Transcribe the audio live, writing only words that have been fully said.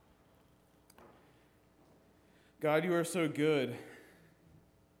God, you are so good.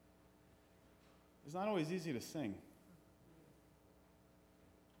 It's not always easy to sing.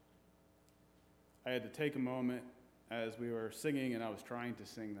 I had to take a moment as we were singing, and I was trying to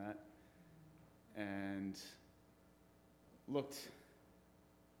sing that, and looked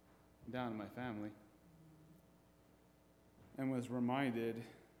down at my family and was reminded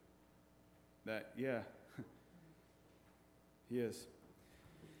that, yeah, he is.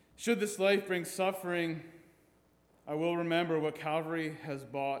 Should this life bring suffering, I will remember what Calvary has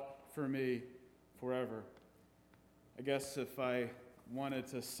bought for me forever. I guess if I wanted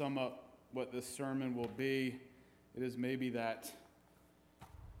to sum up what this sermon will be, it is maybe that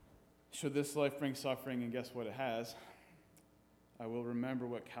should this life bring suffering, and guess what it has, I will remember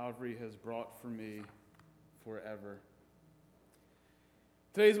what Calvary has brought for me forever.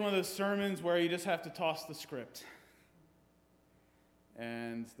 Today's one of those sermons where you just have to toss the script.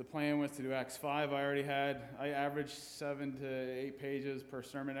 And the plan was to do Acts 5. I averaged 7 to 8 pages per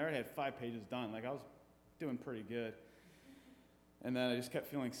sermon. I already had 5 pages done. I was doing pretty good. And then I just kept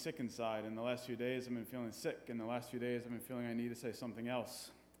feeling sick inside. And the last few days I've been feeling sick. And the last few days I've been feeling I need to say something else.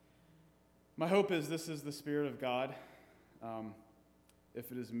 My hope is this is the Spirit of God.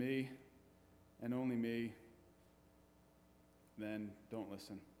 If it is me and only me, then don't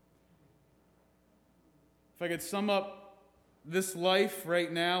listen. If I could sum up this life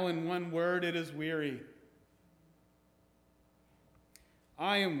right now in one word, it is weary.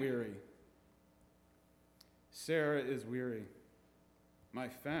 I am weary. Sarah is weary. My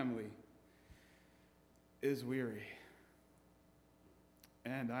family is weary.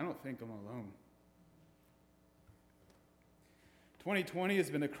 And I don't think I'm alone. 2020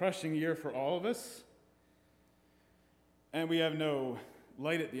 has been a crushing year for all of us. And we have no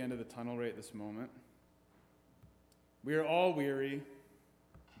light at the end of the tunnel right at this moment. We are all weary,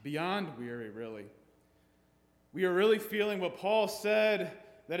 beyond weary, really. We are really feeling what Paul said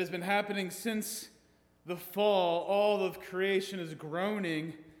that has been happening since the fall. All of creation is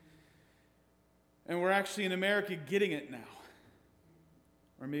groaning, and we're actually in America getting it now.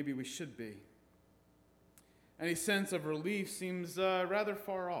 Or maybe we should be. Any sense of relief seems rather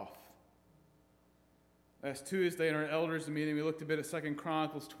far off. Last Tuesday in our elders meeting, we looked a bit at 2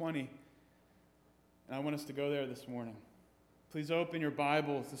 Chronicles 20. And I want us to go there this morning. Please open your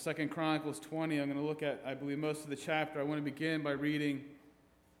Bibles to 2 Chronicles 20. I'm going to look at, I believe, most of the chapter. I want to begin by reading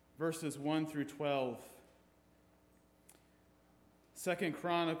verses 1 through 12. 2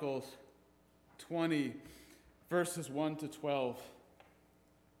 Chronicles 20, verses 1 to 12.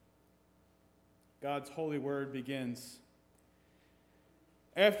 God's holy word begins.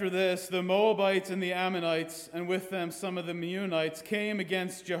 After this, the Moabites and the Ammonites, and with them some of the Meunites, came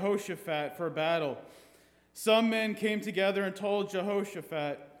against Jehoshaphat for battle. Some men came together and told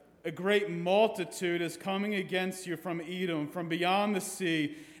Jehoshaphat, "A great multitude is coming against you from Edom, from beyond the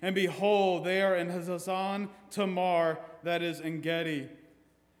sea, and behold, they are in Hazazon Tamar, that is En Gedi."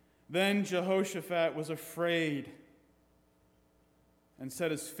 Then Jehoshaphat was afraid and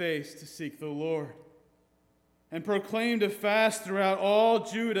set his face to seek the Lord, and proclaimed a fast throughout all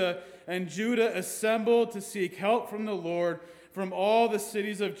Judah, and Judah assembled to seek help from the Lord. From all the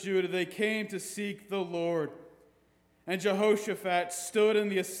cities of Judah they came to seek the Lord. And Jehoshaphat stood in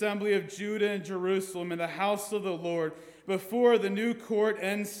the assembly of Judah and Jerusalem in the house of the Lord before the new court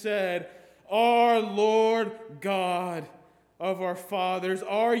and said, "Our Lord God of our fathers,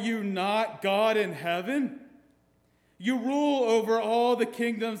 are you not God in heaven? You rule over all the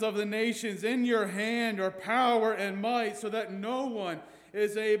kingdoms of the nations. In your hand are power and might, so that no one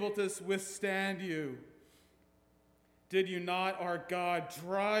is able to withstand you. Did you not, our God,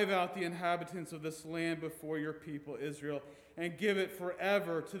 drive out the inhabitants of this land before your people Israel, and give it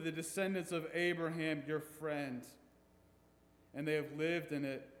forever to the descendants of Abraham, your friend? And they have lived in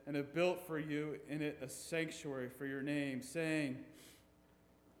it, and have built for you in it a sanctuary for your name, saying,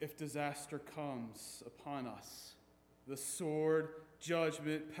 if disaster comes upon us, the sword,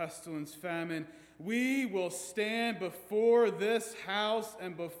 judgment, pestilence, famine, we will stand before this house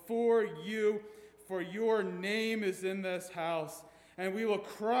and before you, for your name is in this house, and we will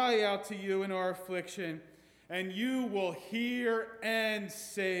cry out to you in our affliction, and you will hear and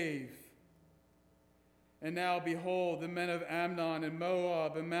save. And now behold, the men of Ammon and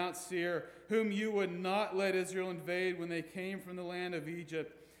Moab and Mount Seir, whom you would not let Israel invade when they came from the land of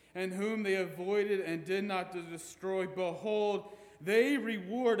Egypt, and whom they avoided and did not destroy, behold, they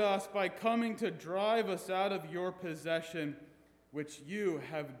reward us by coming to drive us out of your possession, which you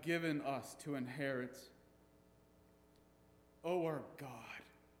have given us to inherit. O our God,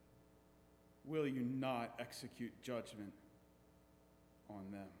 will you not execute judgment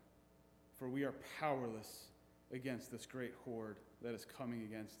on them? For we are powerless against this great horde that is coming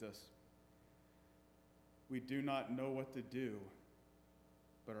against us. We do not know what to do,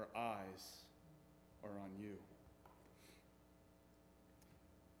 but our eyes are on you.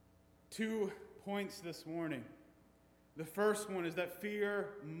 2 points this morning. The first one is that fear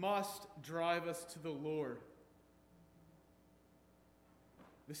must drive us to the Lord.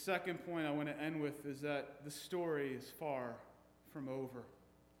 The second point I want to end with is that the story is far from over.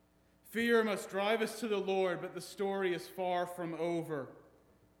 Fear must drive us to the Lord, but the story is far from over.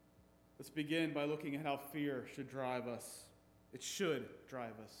 Let's begin by looking at how fear should drive us. It should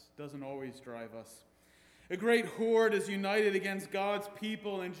drive us. It doesn't always drive us. A great horde is united against God's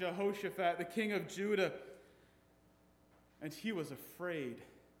people and Jehoshaphat, the king of Judah. And he was afraid.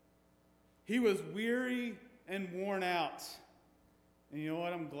 He was weary and worn out. And you know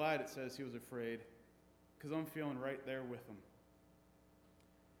what? I'm glad it says he was afraid, because I'm feeling right there with him.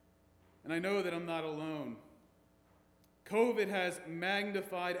 And I know that I'm not alone. COVID has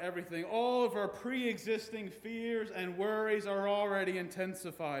magnified everything. All of our pre-existing fears and worries are already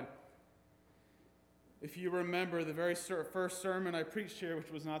intensified. If you remember, the very first sermon I preached here,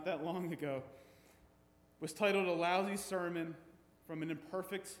 which was not that long ago, was titled "A Lousy Sermon from an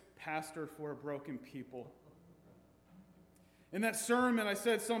Imperfect Pastor for a Broken People." In that sermon, I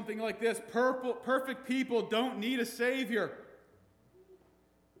said something like this: perfect people don't need a Savior.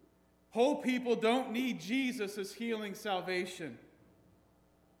 Whole people don't need Jesus as healing salvation.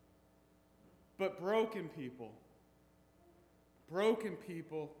 But broken people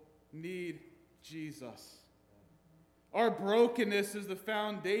need Jesus. Our brokenness is the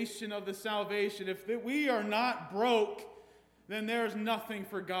foundation of the salvation. If we are not broke, then there's nothing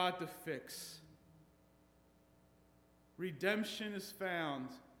for God to fix. Redemption is found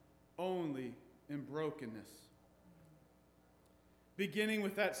only in brokenness. Beginning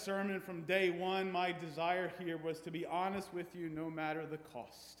with that sermon from day one, my desire here was to be honest with you no matter the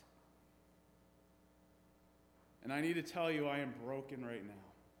cost. And I need to tell you, I am broken right now.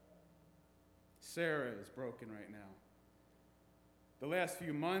 Sarah is broken right now. The last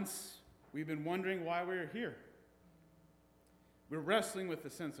few months, we've been wondering why we're here. We're wrestling with a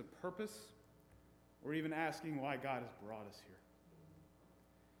sense of purpose, or even asking why God has brought us here.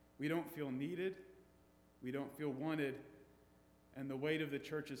 We don't feel needed. We don't feel wanted. And the weight of the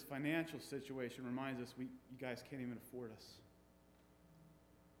church's financial situation reminds us you guys can't even afford us.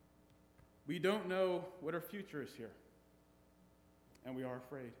 We don't know what our future is here. And we are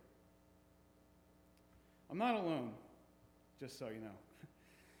afraid. I'm not alone, just so you know.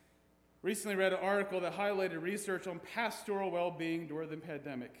 Recently read an article that highlighted research on pastoral well-being during the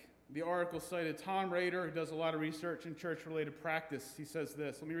pandemic. The article cited Tom Rader, who does a lot of research in church-related practice. He says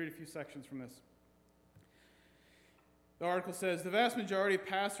this. Let me read a few sections from this. The article says, "The vast majority of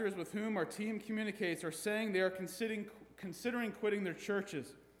pastors with whom our team communicates are saying they are considering quitting their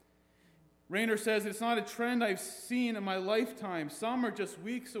churches. Rainer says, it's not a trend I've seen in my lifetime. Some are just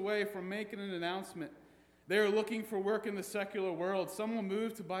weeks away from making an announcement. They are looking for work in the secular world. Some will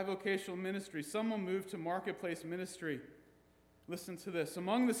move to bivocational ministry. Some will move to marketplace ministry." Listen to this.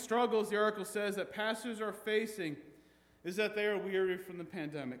 Among the struggles, the article says, that pastors are facing is that they are weary from the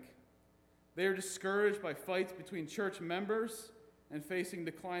pandemic. They are discouraged by fights between church members and facing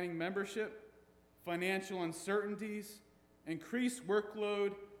declining membership, financial uncertainties, increased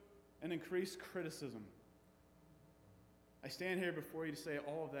workload, and increased criticism. I stand here before you to say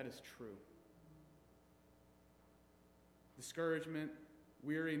all of that is true. Discouragement,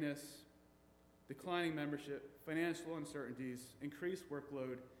 weariness, declining membership, financial uncertainties, increased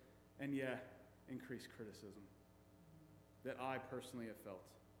workload, and increased criticism that I personally have felt.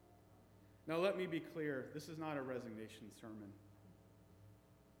 Now let me be clear, this is not a resignation sermon.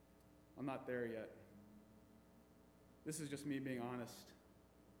 I'm not there yet. This is just me being honest.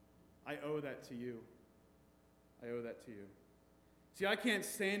 I owe that to you. I owe that to you. See, I can't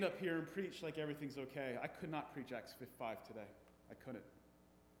stand up here and preach like everything's okay. I could not preach Acts 5 today. I couldn't.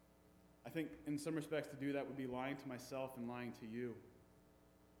 I think in some respects to do that would be lying to myself and lying to you.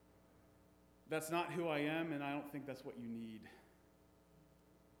 That's not who I am, and I don't think that's what you need.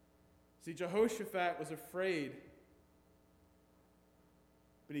 See, Jehoshaphat was afraid,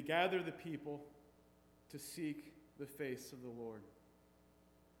 but he gathered the people to seek the face of the Lord.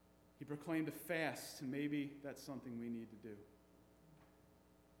 He proclaimed a fast, and maybe that's something we need to do.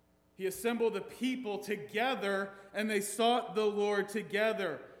 He assembled the people together, and they sought the Lord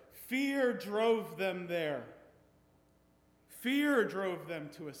together. Fear drove them there. Fear drove them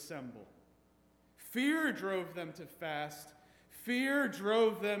to assemble. Fear drove them to fast. Fear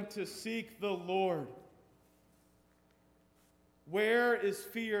drove them to seek the Lord. Where is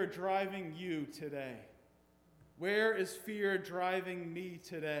fear driving you today? Where is fear driving me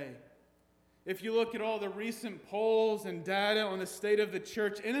today? If you look at all the recent polls and data on the state of the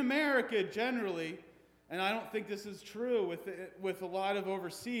church in America generally, and I don't think this is true with a lot of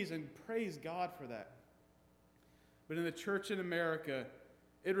overseas, and praise God for that. But in the church in America,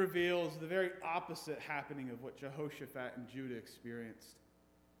 it reveals the very opposite happening of what Jehoshaphat and Judah experienced.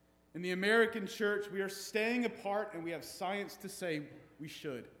 In the American church, we are staying apart, and we have science to say we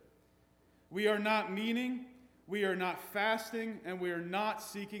should. We are not meeting, we are not fasting, and we are not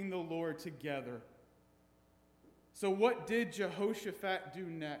seeking the Lord together. So what did Jehoshaphat do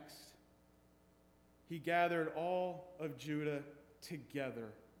next? He gathered all of Judah together,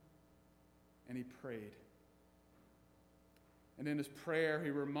 and he prayed. And in his prayer, he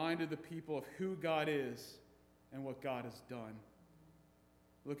reminded the people of who God is and what God has done.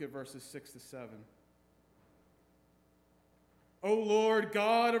 Look at verses 6 to 7. O Lord,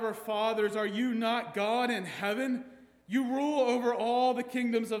 God of our fathers, are you not God in heaven? You rule over all the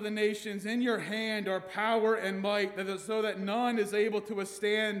kingdoms of the nations. In your hand are power and might, so that none is able to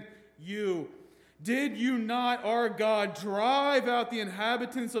withstand you. Did you not, our God, drive out the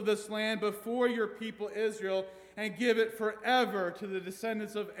inhabitants of this land before your people Israel and give it forever to the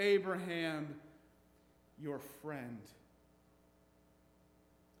descendants of Abraham, your friend?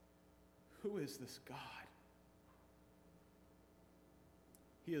 Who is this God?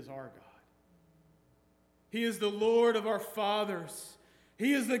 He is our God. He is the Lord of our fathers.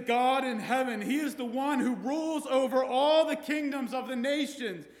 He is the God in heaven. He is the one who rules over all the kingdoms of the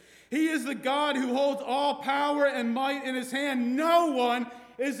nations. He is the God who holds all power and might in his hand. No one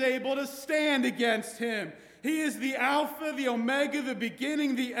is able to stand against him. He is the Alpha, the Omega, the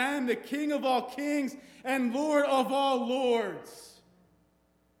beginning, the end, the King of all kings, and Lord of all lords.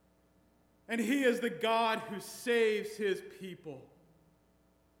 And he is the God who saves his people.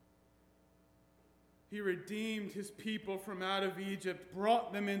 He redeemed his people from out of Egypt,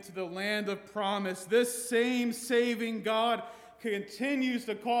 brought them into the land of promise. This same saving God continues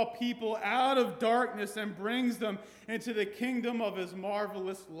to call people out of darkness and brings them into the kingdom of his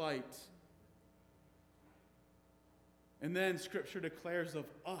marvelous light. And then Scripture declares of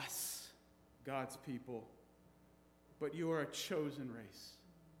us, God's people, but you are a chosen race,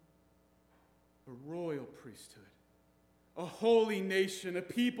 a royal priesthood, a holy nation, a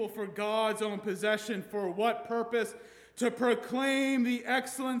people for God's own possession. For what purpose? To proclaim the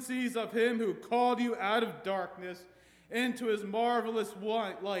excellencies of him who called you out of darkness into his marvelous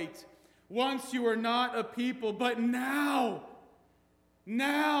light. Once you were not a people, but now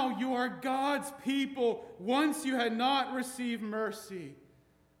you are God's people. Once you had not received mercy,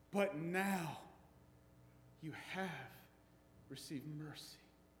 but now you have received mercy.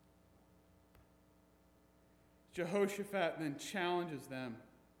 Jehoshaphat then challenges them,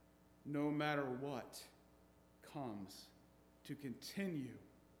 no matter what comes, to continue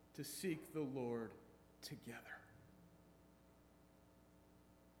to seek the Lord together.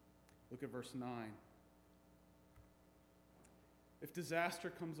 Look at verse 9. If disaster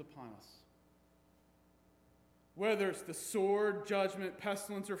comes upon us, whether it's the sword, judgment,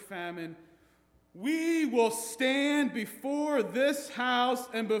 pestilence, or famine, we will stand before this house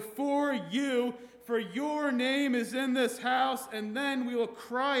and before you, for your name is in this house, and then we will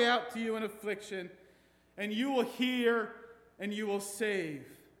cry out to you in affliction, and you will hear and you will save.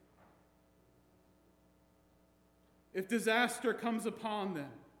 If disaster comes upon them,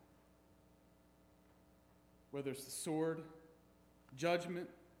 whether it's the sword, judgment,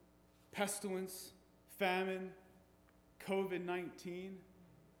 pestilence, famine, COVID-19,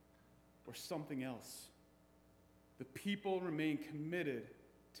 or something else, the people remain committed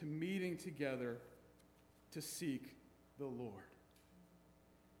to meeting together to seek the Lord.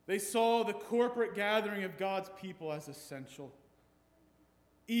 They saw the corporate gathering of God's people as essential.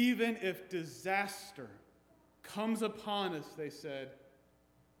 Even if disaster comes upon us, they said,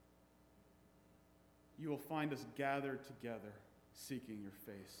 you will find us gathered together, seeking your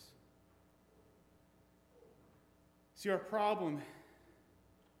face. See, our problem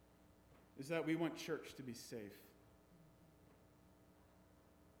is that we want church to be safe.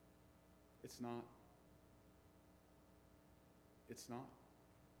 It's not. It's not.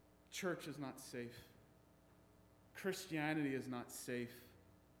 Church is not safe. Christianity is not safe.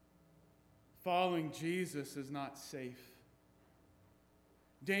 Following Jesus is not safe.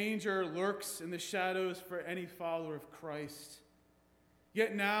 Danger lurks in the shadows for any follower of Christ.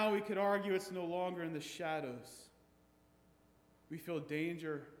 Yet now we could argue it's no longer in the shadows. We feel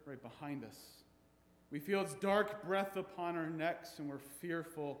danger right behind us. We feel its dark breath upon our necks, and we're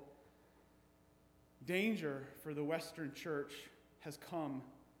fearful. Danger for the Western church has come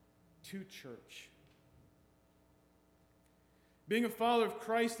to church. Being a follower of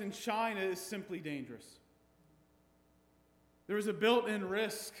Christ in China is simply dangerous. There is a built-in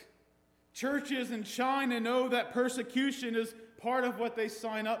risk. Churches in China know that persecution is part of what they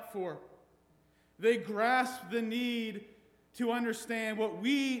sign up for. They grasp the need to understand what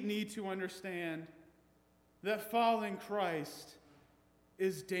we need to understand, that following Christ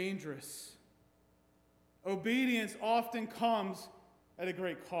is dangerous. Obedience often comes at a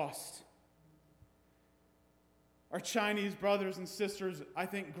great cost. Our Chinese brothers and sisters, I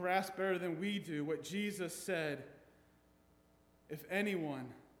think, grasp better than we do what Jesus said. If anyone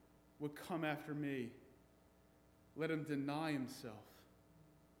would come after me, let him deny himself,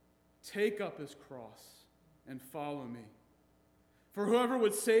 take up his cross, and follow me. For whoever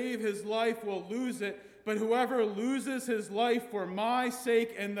would save his life will lose it, but whoever loses his life for my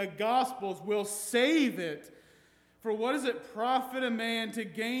sake and the gospel's will save it. For what does it profit a man to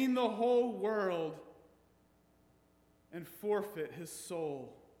gain the whole world and forfeit his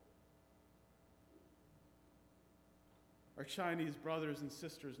soul? Our Chinese brothers and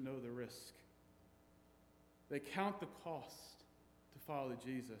sisters know the risk. They count the cost to follow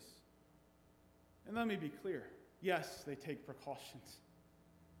Jesus. And let me be clear. Yes, they take precautions.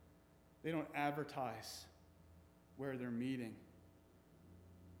 They don't advertise where they're meeting.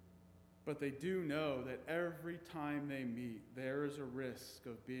 But they do know that every time they meet, there is a risk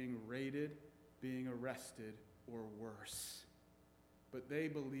of being raided, being arrested, or worse. But they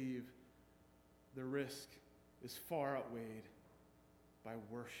believe the risk is far outweighed by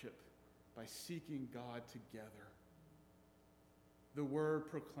worship, by seeking God together. The word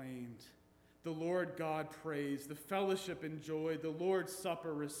proclaimed, the Lord God praised, the fellowship enjoyed, the Lord's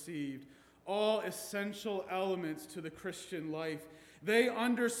Supper received, all essential elements to the Christian life. They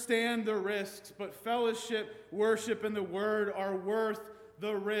understand the risks, but fellowship, worship, and the word are worth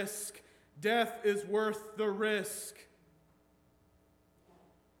the risk. Death is worth the risk.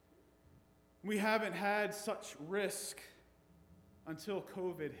 We haven't had such risk until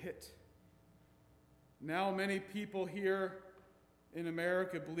COVID hit. Now many people here in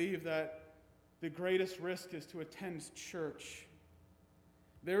America believe that the greatest risk is to attend church.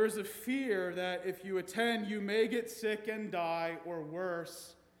 There is a fear that if you attend, you may get sick and die, or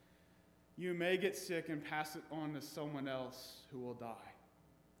worse, you may get sick and pass it on to someone else who will die.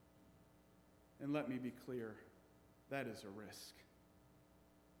 And let me be clear, that is a risk.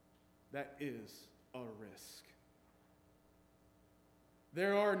 That is a risk.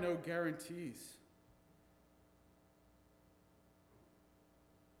 There are no guarantees.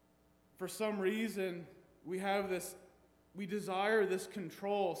 For some reason, we desire this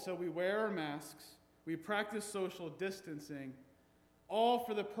control, so we wear our masks, we practice social distancing, all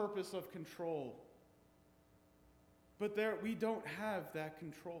for the purpose of control. But we don't have that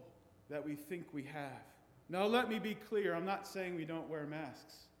control that we think we have. Now, let me be clear. I'm not saying we don't wear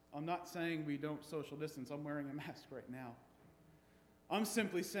masks. I'm not saying we don't social distance. I'm wearing a mask right now. I'm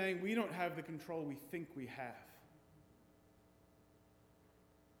simply saying we don't have the control we think we have.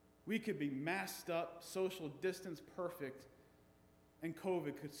 We could be masked up, social distance perfect, and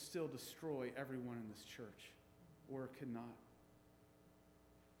COVID could still destroy everyone in this church, or it could not.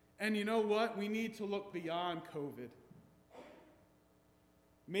 And you know what? We need to look beyond COVID.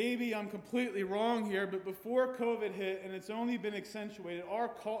 Maybe I'm completely wrong here, but before COVID hit, and it's only been accentuated, our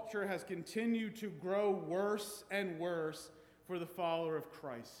culture has continued to grow worse and worse for the follower of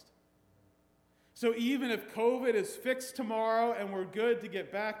Christ. So even if COVID is fixed tomorrow and we're good to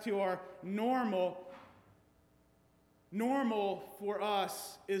get back to our normal for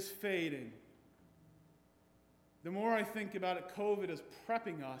us is fading. The more I think about it, COVID is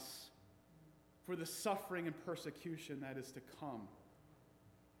prepping us for the suffering and persecution that is to come.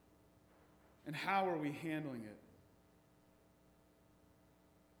 And how are we handling it?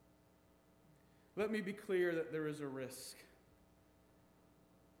 Let me be clear that there is a risk.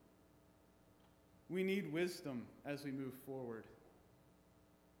 We need wisdom as we move forward,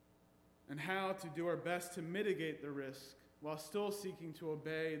 and how to do our best to mitigate the risk while still seeking to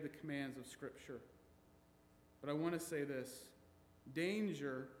obey the commands of Scripture. But I want to say this: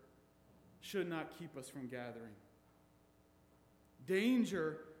 danger should not keep us from gathering.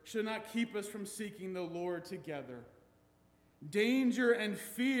 Danger should not keep us from seeking the Lord together. Danger and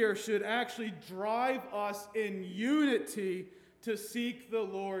fear should actually drive us in unity to seek the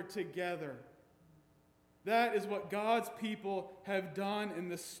Lord together. That is what God's people have done in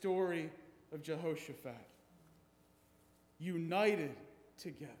the story of Jehoshaphat. United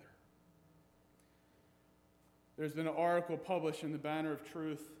together. There's been an article published in the Banner of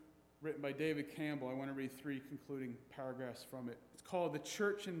Truth written by David Campbell. I want to read 3 concluding paragraphs from it. It's called "The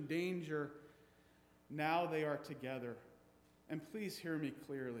Church in Danger, Now They Are Together." And please hear me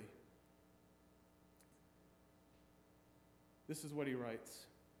clearly. This is what he writes.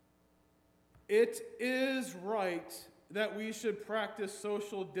 It is right that we should practice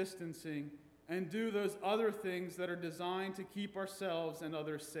social distancing and do those other things that are designed to keep ourselves and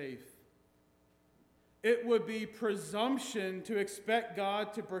others safe. It would be presumption to expect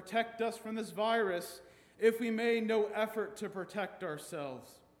God to protect us from this virus if we made no effort to protect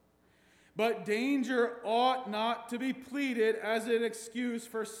ourselves. But danger ought not to be pleaded as an excuse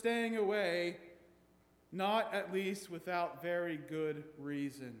for staying away, not at least without very good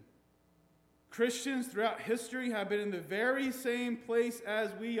reason. Christians throughout history have been in the very same place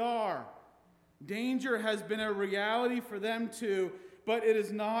as we are. Danger has been a reality for them too, but it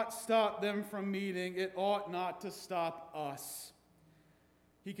has not stopped them from meeting. It ought not to stop us.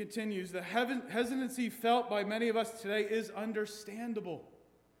 He continues, the hesitancy felt by many of us today is understandable.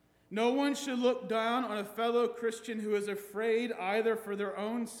 No one should look down on a fellow Christian who is afraid either for their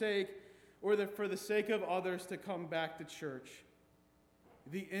own sake or for the sake of others to come back to church.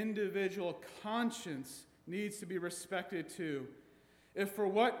 The individual conscience needs to be respected too. If for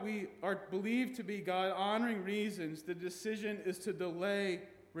what we are believed to be God-honoring reasons, the decision is to delay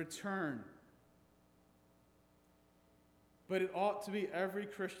return. But it ought to be every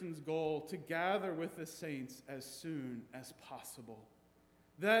Christian's goal to gather with the saints as soon as possible.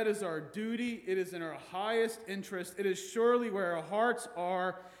 That is our duty. It is in our highest interest. It is surely where our hearts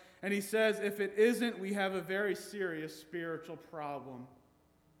are. And he says, if it isn't, we have a very serious spiritual problem.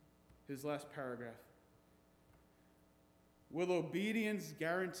 His last paragraph. Will obedience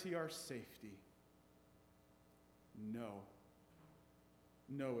guarantee our safety? No.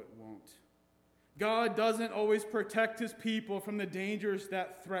 No, it won't. God doesn't always protect his people from the dangers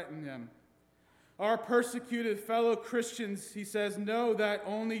that threaten them. Our persecuted fellow Christians, he says, know that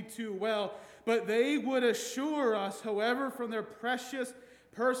only too well, but they would assure us, however, from their precious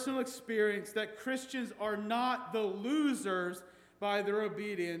personal experience, that Christians are not the losers by their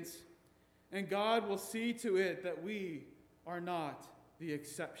obedience, and God will see to it that we are not the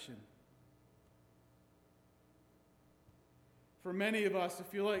exception. For many of us, it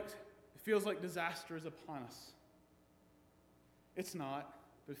feels like disaster is upon us. It's not,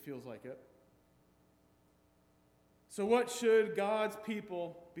 but it feels like it. So what should God's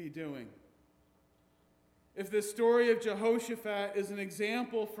people be doing? If the story of Jehoshaphat is an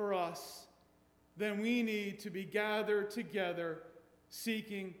example for us, then we need to be gathered together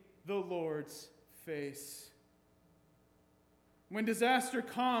seeking the Lord's face. When disaster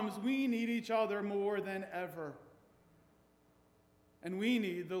comes, we need each other more than ever. And we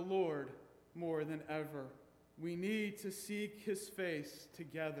need the Lord more than ever. We need to seek his face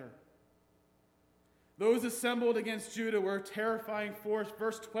together. Those assembled against Judah were a terrifying force.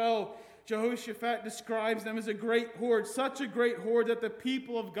 Verse 12, Jehoshaphat describes them as a great horde, such a great horde that the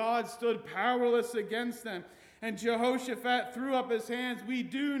people of God stood powerless against them. And Jehoshaphat threw up his hands. We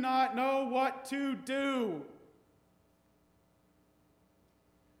do not know what to do.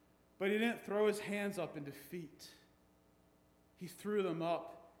 But he didn't throw his hands up in defeat. He threw them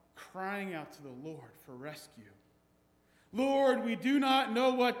up, crying out to the Lord for rescue. Lord, we do not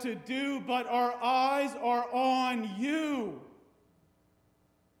know what to do, but our eyes are on you.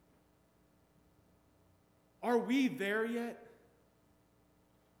 Are we there yet?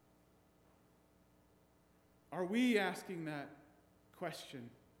 Are we asking that question?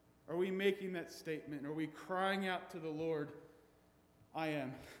 Are we making that statement? Are we crying out to the Lord? I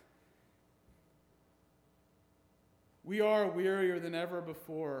am. We are wearier than ever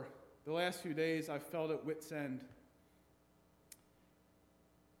before. The last few days I've felt at wit's end.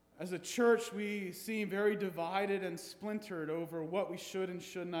 As a church, we seem very divided and splintered over what we should and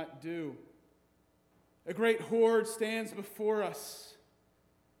should not do. A great horde stands before us,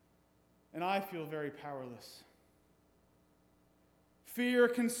 and I feel very powerless. Fear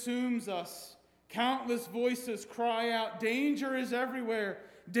consumes us. Countless voices cry out, danger is everywhere.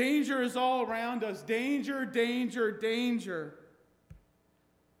 Danger is all around us. Danger, danger, danger.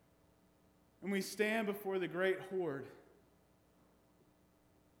 And we stand before the great horde,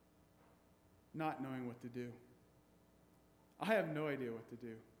 not knowing what to do. I have no idea what to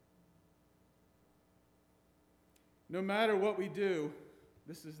do. No matter what we do,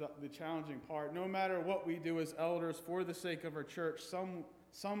 this is the challenging part, no matter what we do as elders for the sake of our church,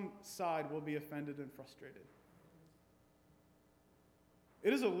 some side will be offended and frustrated.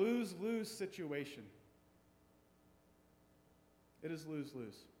 It is a lose-lose situation. It is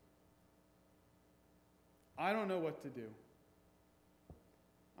lose-lose. I don't know what to do.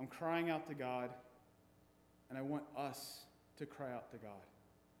 I'm crying out to God, and I want us to cry out to God.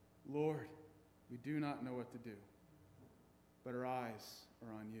 Lord, we do not know what to do. but our eyes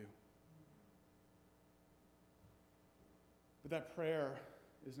are on you. But that prayer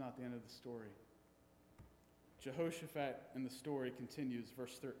is not the end of the story. Jehoshaphat and the story continues,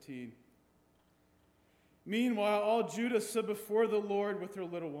 verse 13. Meanwhile, all Judah stood before the Lord with their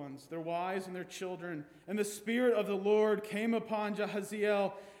little ones, their wives and their children, and the Spirit of the Lord came upon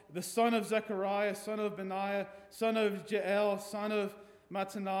Jahaziel, the son of Zechariah, son of Benaiah, son of Jael, son of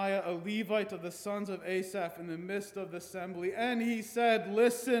Mattaniah, a Levite of the sons of Asaph, in the midst of the assembly. And he said,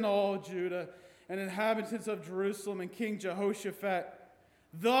 "Listen, all Judah and inhabitants of Jerusalem, and King Jehoshaphat,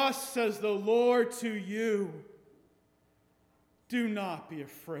 thus says the Lord to you, do not be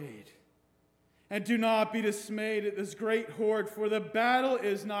afraid, and do not be dismayed at this great horde, for the battle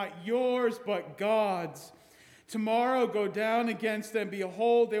is not yours, but God's. Tomorrow go down against them.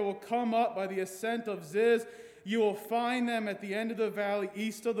 Behold, they will come up by the ascent of Ziz. You will find them at the end of the valley,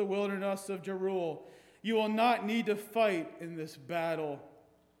 east of the wilderness of Jeruel. You will not need to fight in this battle.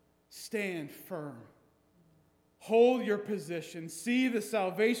 Stand firm. Hold your position. See the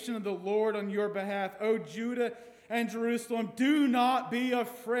salvation of the Lord on your behalf. O Judah and Jerusalem, do not be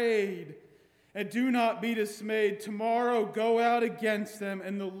afraid and do not be dismayed. Tomorrow go out against them,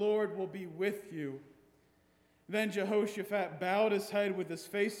 and the Lord will be with you." Then Jehoshaphat bowed his head with his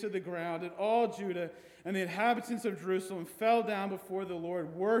face to the ground, and all Judah and the inhabitants of Jerusalem fell down before the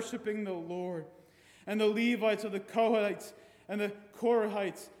Lord, worshiping the Lord. And the Levites of the Kohathites and the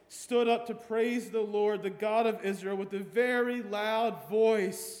Korahites stood up to praise the Lord, the God of Israel, with a very loud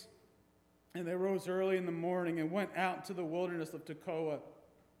voice. And they rose early in the morning and went out to the wilderness of Tekoa.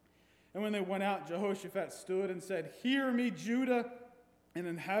 And when they went out, Jehoshaphat stood and said, "Hear me, Judah and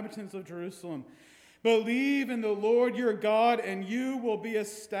inhabitants of Jerusalem. Believe in the Lord your God, and you will be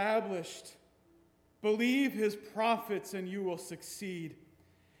established. Believe his prophets, and you will succeed."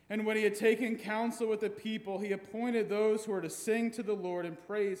 And when he had taken counsel with the people, he appointed those who were to sing to the Lord and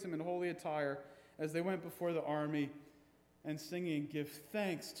praise him in holy attire as they went before the army, and singing, "Give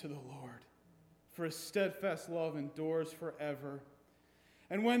thanks to the Lord, for his steadfast love endures forever."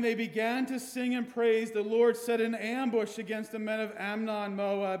 And when they began to sing and praise, the Lord set an ambush against the men of Ammon,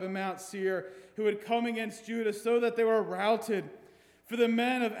 Moab, and Mount Seir, who had come against Judah, so that they were routed. For the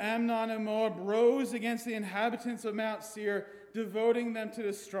men of Ammon and Moab rose against the inhabitants of Mount Seir, devoting them to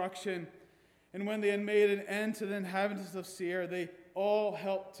destruction. And when they had made an end to the inhabitants of Seir, they all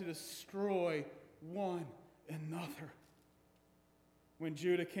helped to destroy one another. When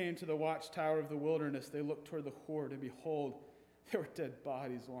Judah came to the watchtower of the wilderness, they looked toward the horde, and behold, there were dead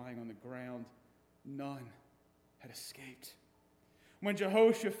bodies lying on the ground. None had escaped. When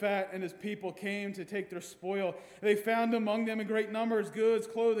Jehoshaphat and his people came to take their spoil, they found among them in great numbers goods,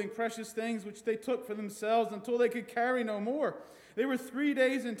 clothing, precious things, which they took for themselves until they could carry no more. They were 3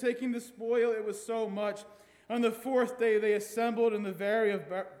 days in taking the spoil. It was so much. On the fourth day they assembled in the valley of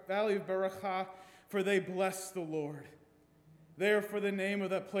Berachah, for they blessed the Lord. Therefore the name of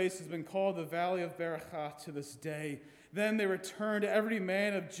that place has been called the Valley of Berachah to this day. Then they returned, every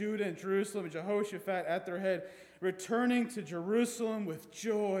man of Judah and Jerusalem, and Jehoshaphat at their head, returning to Jerusalem with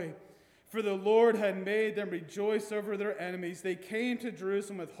joy. For the Lord had made them rejoice over their enemies. They came to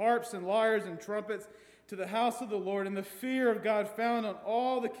Jerusalem with harps and lyres and trumpets to the house of the Lord, and the fear of God found on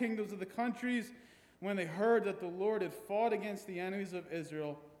all the kingdoms of the countries when they heard that the Lord had fought against the enemies of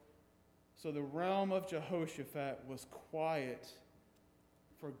Israel. So the realm of Jehoshaphat was quiet,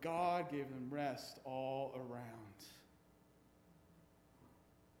 for God gave them rest all around.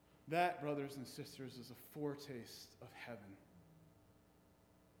 That, brothers and sisters, is a foretaste of heaven.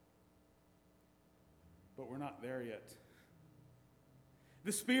 But we're not there yet.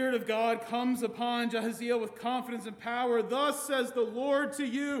 The Spirit of God comes upon Jahaziel with confidence and power. Thus says the Lord to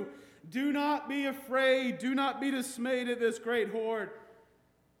you, do not be afraid, do not be dismayed at this great horde.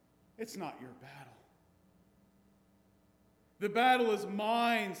 It's not your battle. The battle is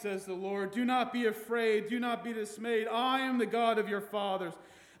mine, says the Lord. Do not be afraid, do not be dismayed. I am the God of your fathers.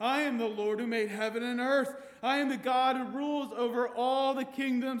 I am the Lord who made heaven and earth. I am the God who rules over all the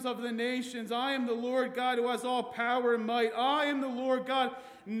kingdoms of the nations. I am the Lord God who has all power and might. I am the Lord God.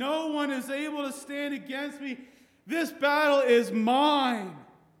 No one is able to stand against me. This battle is mine.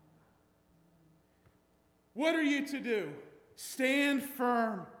 What are you to do? Stand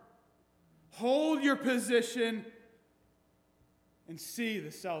firm. Hold your position and see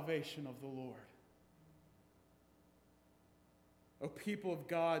the salvation of the Lord. O people of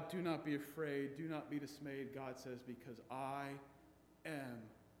God, do not be afraid, do not be dismayed, God says, because I am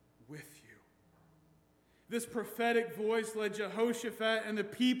with you. This prophetic voice led Jehoshaphat and the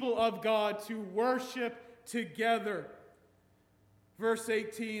people of God to worship together. Verse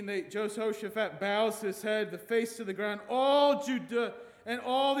 18, Jehoshaphat bows his head, the face to the ground. All Judah and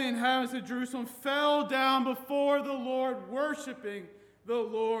all the inhabitants of Jerusalem fell down before the Lord, worshiping the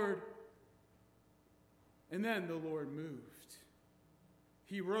Lord. And then the Lord moved.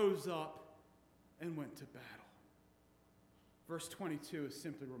 He rose up and went to battle. Verse 22 is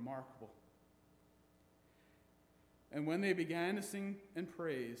simply remarkable. And when they began to sing and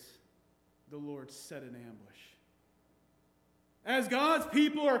praise, the Lord set an ambush. As God's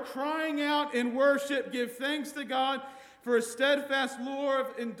people are crying out in worship, give thanks to God, for his steadfast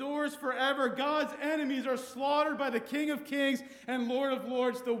love endures forever. God's enemies are slaughtered by the King of Kings and Lord of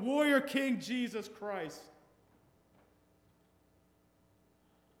Lords, the warrior King Jesus Christ.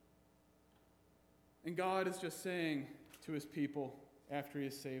 And God is just saying to his people after he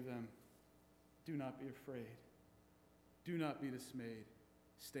has saved them, do not be afraid. Do not be dismayed.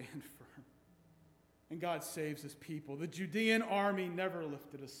 Stand firm. And God saves his people. The Judean army never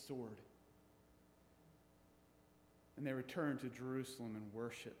lifted a sword. And they returned to Jerusalem and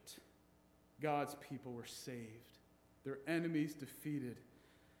worshiped. God's people were saved. Their enemies defeated.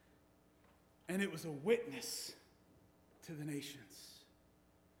 And it was a witness to the nations.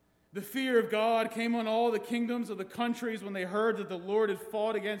 The fear of God came on all the kingdoms of the countries when they heard that the Lord had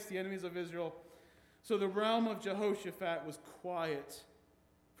fought against the enemies of Israel. So the realm of Jehoshaphat was quiet,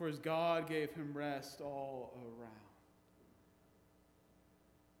 for his God gave him rest all around.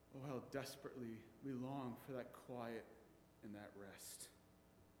 Oh, how desperately we long for that quiet and that rest.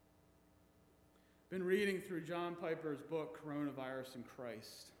 Been reading through John Piper's book, Coronavirus and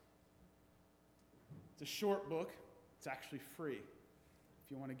Christ. It's a short book. It's actually free.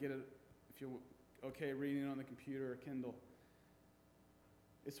 If you want to get it, if you're okay reading it on the computer or Kindle,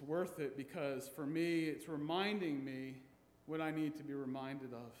 it's worth it because for me, it's reminding me what I need to be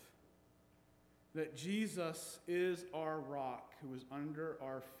reminded of. That Jesus is our rock who is under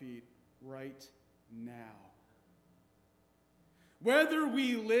our feet right now. Whether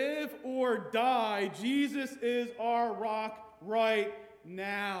we live or die, Jesus is our rock right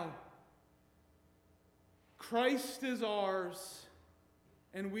now. Christ is ours,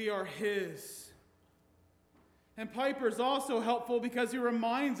 and we are his. And Piper is also helpful because he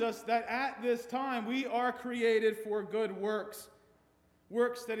reminds us that at this time we are created for good works.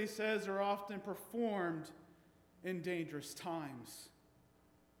 Works that he says are often performed in dangerous times,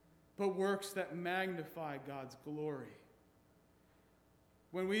 but works that magnify God's glory.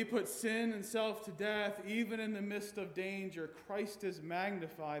 When we put sin and self to death, even in the midst of danger, Christ is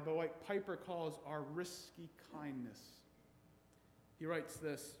magnified by what Piper calls our risky kindness. He writes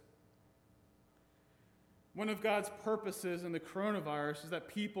this: one of God's purposes in the coronavirus is that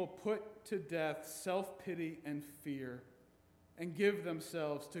people put to death self-pity and fear and give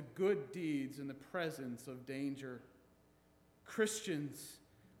themselves to good deeds in the presence of danger. Christians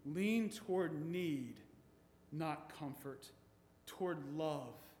lean toward need, not comfort, toward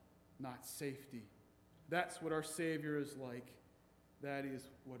love, not safety. That's what our Savior is like. That is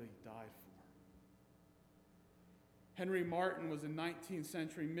what he died for. Henry Martyn was a 19th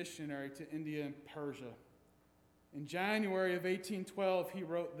century missionary to India and Persia. In January of 1812, he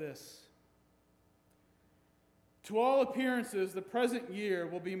wrote this: to all appearances, the present year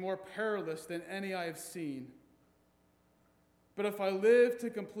will be more perilous than any I have seen. But if I live to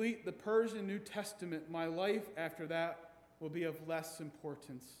complete the Persian New Testament, my life after that will be of less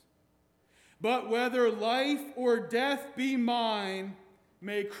importance. But whether life or death be mine,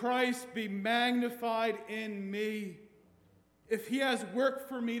 may Christ be magnified in me. If he has work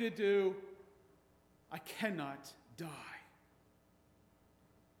for me to do, I cannot die.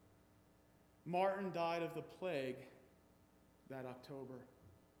 Martyn died of the plague that October,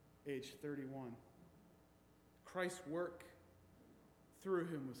 age 31. Christ's work through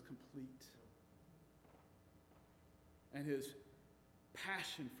him was complete. And his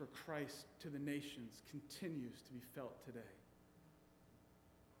passion for Christ to the nations continues to be felt today.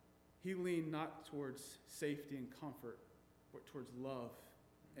 He leaned not towards safety and comfort, but towards love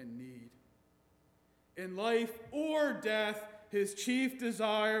and need. In life or death, his chief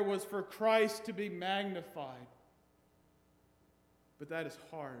desire was for Christ to be magnified. But that is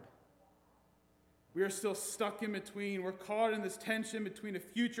hard. We are still stuck in between. We're caught in this tension between a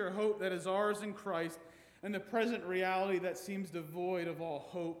future hope that is ours in Christ and the present reality that seems devoid of all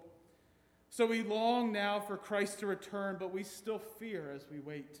hope. So we long now for Christ to return, but we still fear as we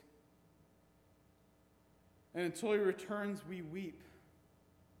wait. And until he returns, we weep.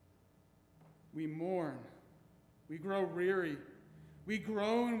 We mourn. We grow weary. We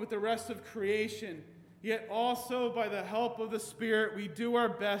groan with the rest of creation. Yet also by the help of the Spirit, we do our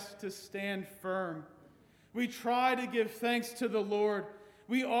best to stand firm. We try to give thanks to the Lord.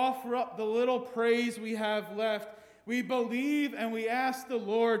 We offer up the little praise we have left. We believe and we ask the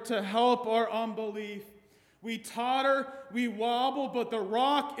Lord to help our unbelief. We totter, we wobble, but the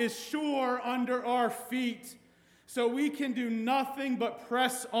rock is sure under our feet. So we can do nothing but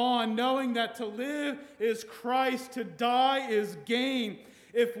press on, knowing that to live is Christ, to die is gain.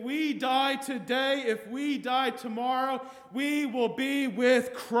 If we die today, if we die tomorrow, we will be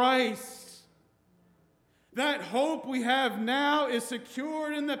with Christ. That hope we have now is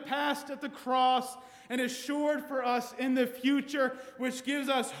secured in the past at the cross and assured for us in the future, which gives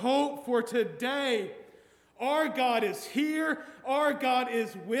us hope for today. Our God is here, our God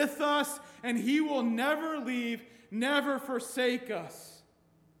is with us, and He will never leave, never forsake us.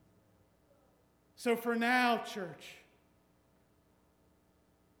 So for now, church,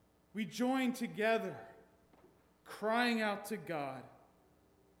 we join together, crying out to God,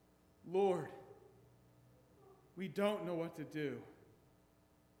 Lord, we don't know what to do,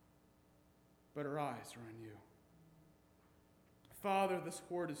 but our eyes are on you. Father, this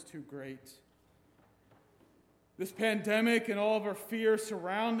horde is too great. This pandemic and all of our fear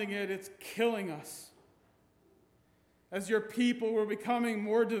surrounding it, it's killing us. As your people, we're becoming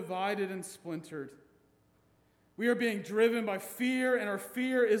more divided and splintered. We are being driven by fear, and our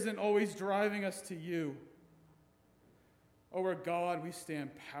fear isn't always driving us to you. Oh, our God, we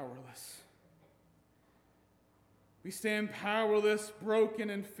stand powerless. We stand powerless, broken,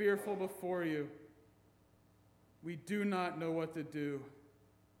 and fearful before you. We do not know what to do,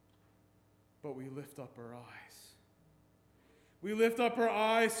 but we lift up our eyes. We lift up our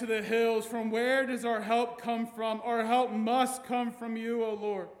eyes to the hills. From where does our help come from? Our help must come from you, O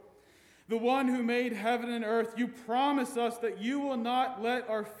Lord. The one who made heaven and earth. You promise us that you will not let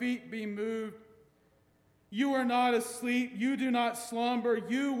our feet be moved. You are not asleep. You do not slumber.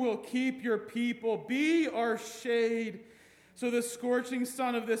 You will keep your people. Be our shade so the scorching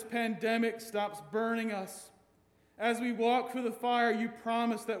sun of this pandemic stops burning us. As we walk through the fire, you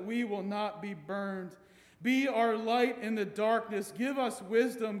promise that we will not be burned. Be our light in the darkness. Give us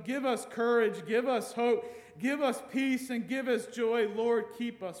wisdom. Give us courage. Give us hope. Give us peace and give us joy. Lord,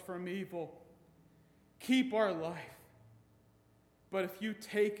 keep us from evil. Keep our life. But if you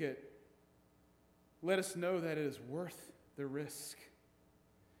take it, let us know that it is worth the risk.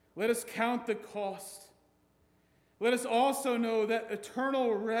 Let us count the cost. Let us also know that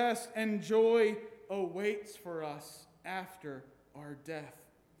eternal rest and joy awaits for us after our death.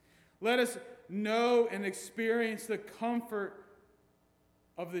 Let us know and experience the comfort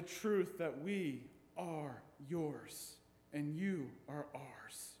of the truth that we are yours and you are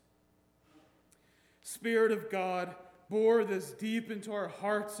ours. Spirit of God, bore this deep into our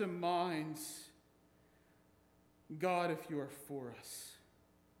hearts and minds. God, if you are for us,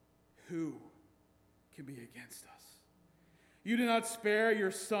 who can be against us? You did not spare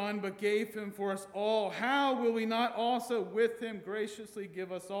your Son, but gave him for us all. How will we not also with him graciously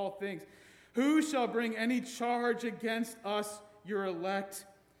give us all things? Who shall bring any charge against us, your elect?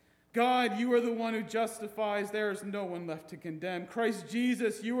 God, you are the one who justifies. There is no one left to condemn. Christ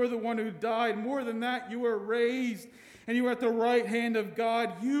Jesus, you are the one who died. More than that, you were raised, and you are at the right hand of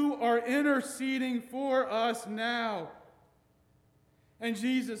God. You are interceding for us now. And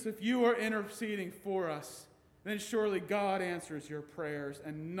Jesus, if you are interceding for us, then surely God answers your prayers,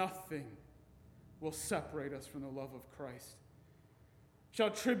 and nothing will separate us from the love of Christ. Shall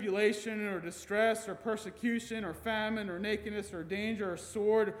tribulation or distress or persecution or famine or nakedness or danger or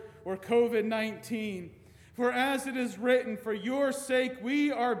sword or COVID-19? For as it is written, for your sake we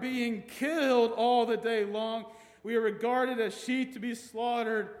are being killed all the day long. We are regarded as sheep to be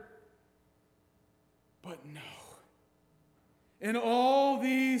slaughtered. But no. In all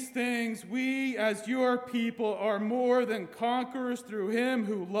these things, we as your people are more than conquerors through him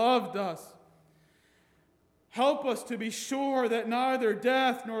who loved us. Help us to be sure that neither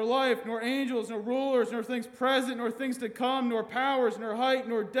death, nor life, nor angels, nor rulers, nor things present, nor things to come, nor powers, nor height,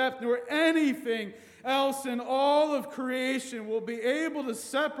 nor depth, nor anything else in all of creation will be able to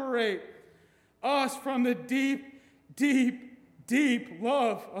separate us from the deep, deep, deep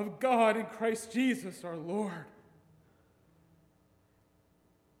love of God in Christ Jesus our Lord.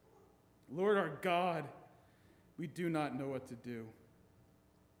 Lord our God, we do not know what to do,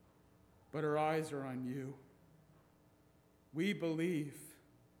 but our eyes are on you. We believe.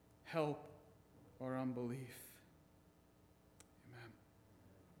 Help our unbelief. Amen.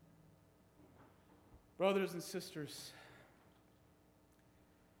 Brothers and sisters,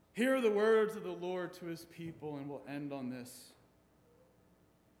 hear the words of the Lord to his people, and we'll end on this.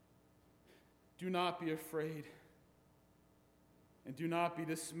 Do not be afraid, and do not be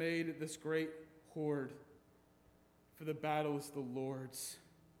dismayed at this great horde, for the battle is the Lord's.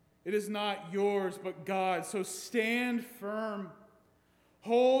 It is not yours, but God's. So stand firm.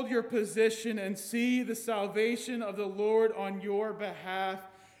 Hold your position and see the salvation of the Lord on your behalf,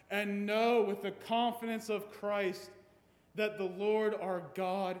 and know with the confidence of Christ that the Lord our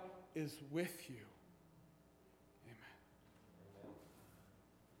God is with you.